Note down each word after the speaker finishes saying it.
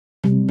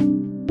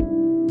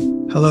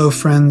Hello,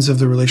 friends of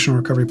the Relational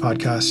Recovery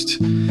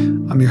Podcast.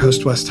 I'm your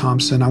host, Wes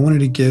Thompson. I wanted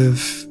to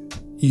give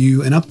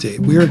you an update.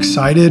 We're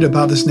excited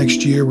about this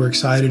next year. We're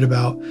excited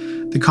about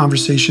the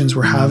conversations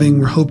we're having.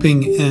 We're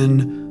hoping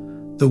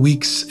in the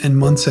weeks and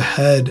months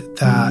ahead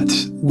that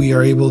we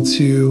are able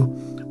to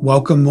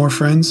welcome more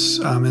friends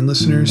and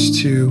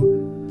listeners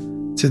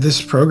to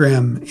this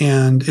program.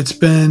 And it's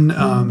been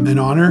an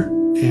honor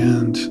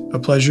and a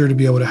pleasure to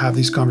be able to have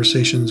these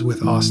conversations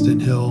with Austin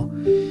Hill.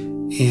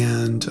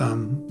 And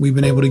we've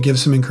been able to give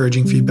some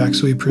encouraging feedback,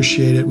 so we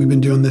appreciate it. We've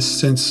been doing this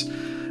since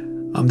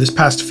this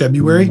past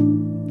February,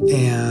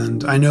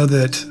 and I know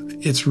that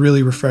it's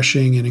really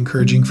refreshing and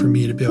encouraging for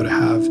me to be able to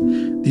have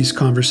these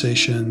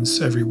conversations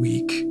every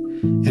week,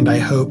 and I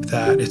hope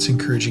that it's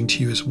encouraging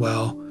to you as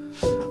well.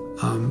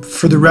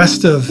 For the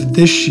rest of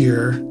this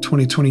year,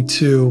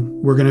 2022,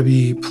 we're going to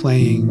be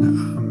playing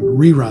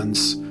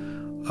reruns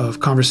of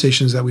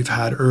conversations that we've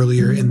had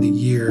earlier in the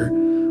year.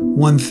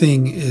 One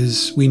thing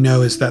we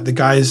know is that the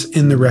guys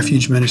in the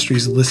Refuge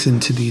Ministries listen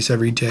to these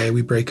every day.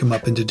 We break them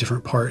up into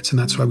different parts, and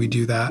that's why we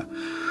do that.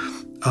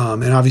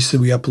 And obviously,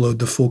 we upload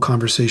the full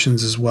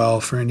conversations as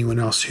well for anyone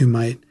else who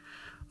might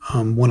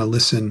want to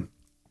listen.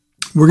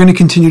 We're going to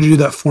continue to do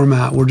that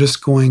format. We're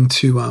just going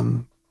to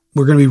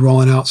we're going to be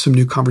rolling out some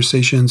new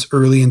conversations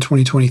early in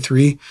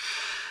 2023.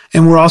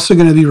 And we're also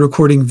going to be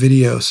recording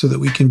video so that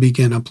we can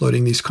begin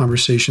uploading these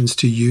conversations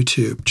to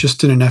YouTube,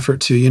 just in an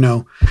effort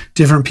to,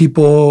 different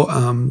people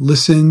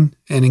listen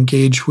and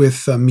engage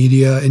with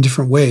media in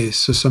different ways.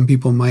 So some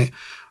people might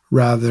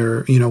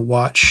rather,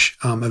 watch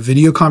a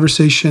video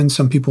conversation.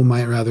 Some people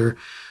might rather,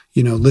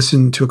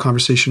 listen to a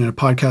conversation in a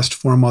podcast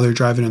form while they're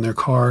driving in their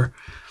car.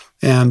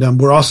 And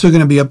we're also going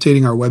to be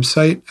updating our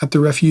website at the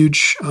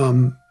Refuge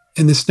in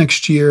this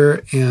next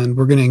year. And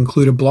we're going to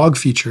include a blog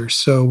feature.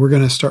 So we're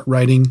going to start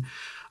writing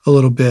a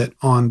little bit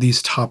on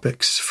these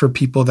topics for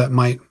people that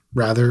might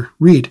rather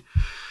read.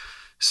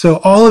 So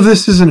all of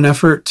this is an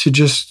effort to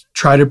just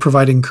try to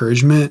provide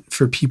encouragement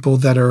for people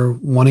that are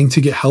wanting to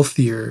get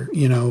healthier.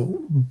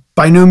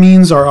 By no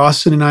means are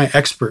Austin and I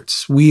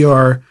experts. We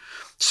are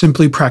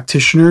simply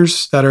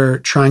practitioners that are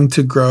trying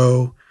to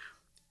grow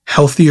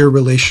healthier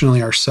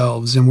relationally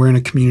ourselves. And we're in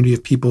a community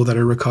of people that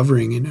are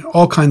recovering in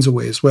all kinds of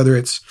ways, whether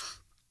it's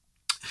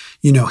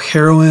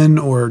heroin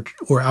or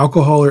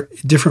alcohol or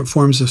different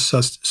forms of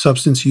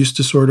substance use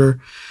disorder,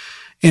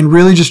 and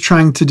really just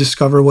trying to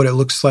discover what it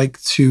looks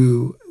like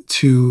to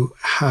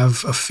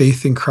have a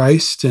faith in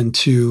Christ and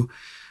to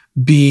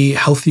be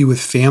healthy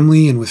with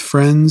family and with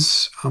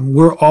friends.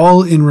 We're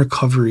all in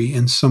recovery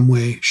in some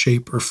way,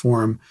 shape, or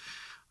form.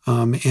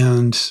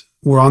 And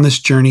we're on this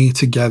journey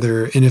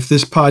together. And if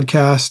this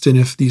podcast and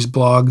if these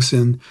blogs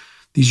and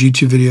these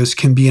YouTube videos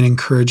can be an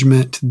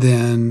encouragement,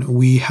 then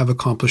we have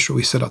accomplished what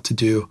we set out to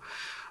do.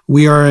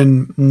 We are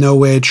in no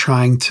way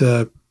trying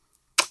to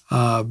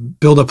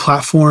build a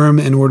platform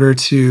in order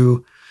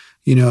to,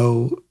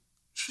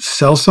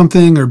 sell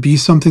something or be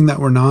something that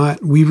we're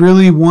not. We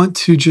really want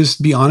to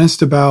just be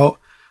honest about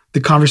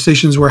the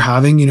conversations we're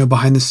having,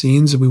 behind the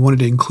scenes. And we wanted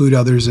to include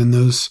others in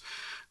those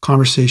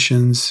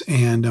conversations.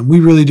 And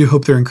we really do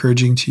hope they're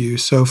encouraging to you.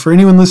 So for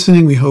anyone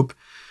listening, we hope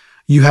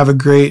you have a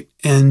great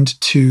end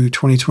to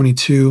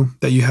 2022,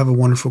 that you have a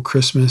wonderful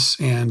Christmas,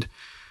 and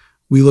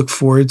we look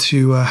forward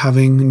to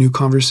having new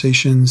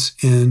conversations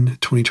in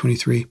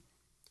 2023.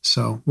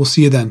 So we'll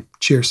see you then.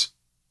 Cheers.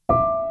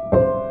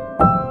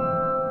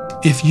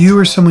 If you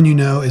or someone you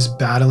know is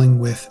battling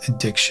with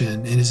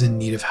addiction and is in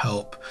need of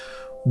help,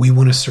 we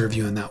want to serve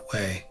you in that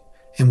way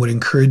and would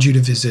encourage you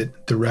to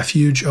visit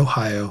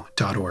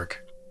therefugeohio.org.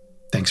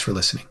 Thanks for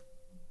listening.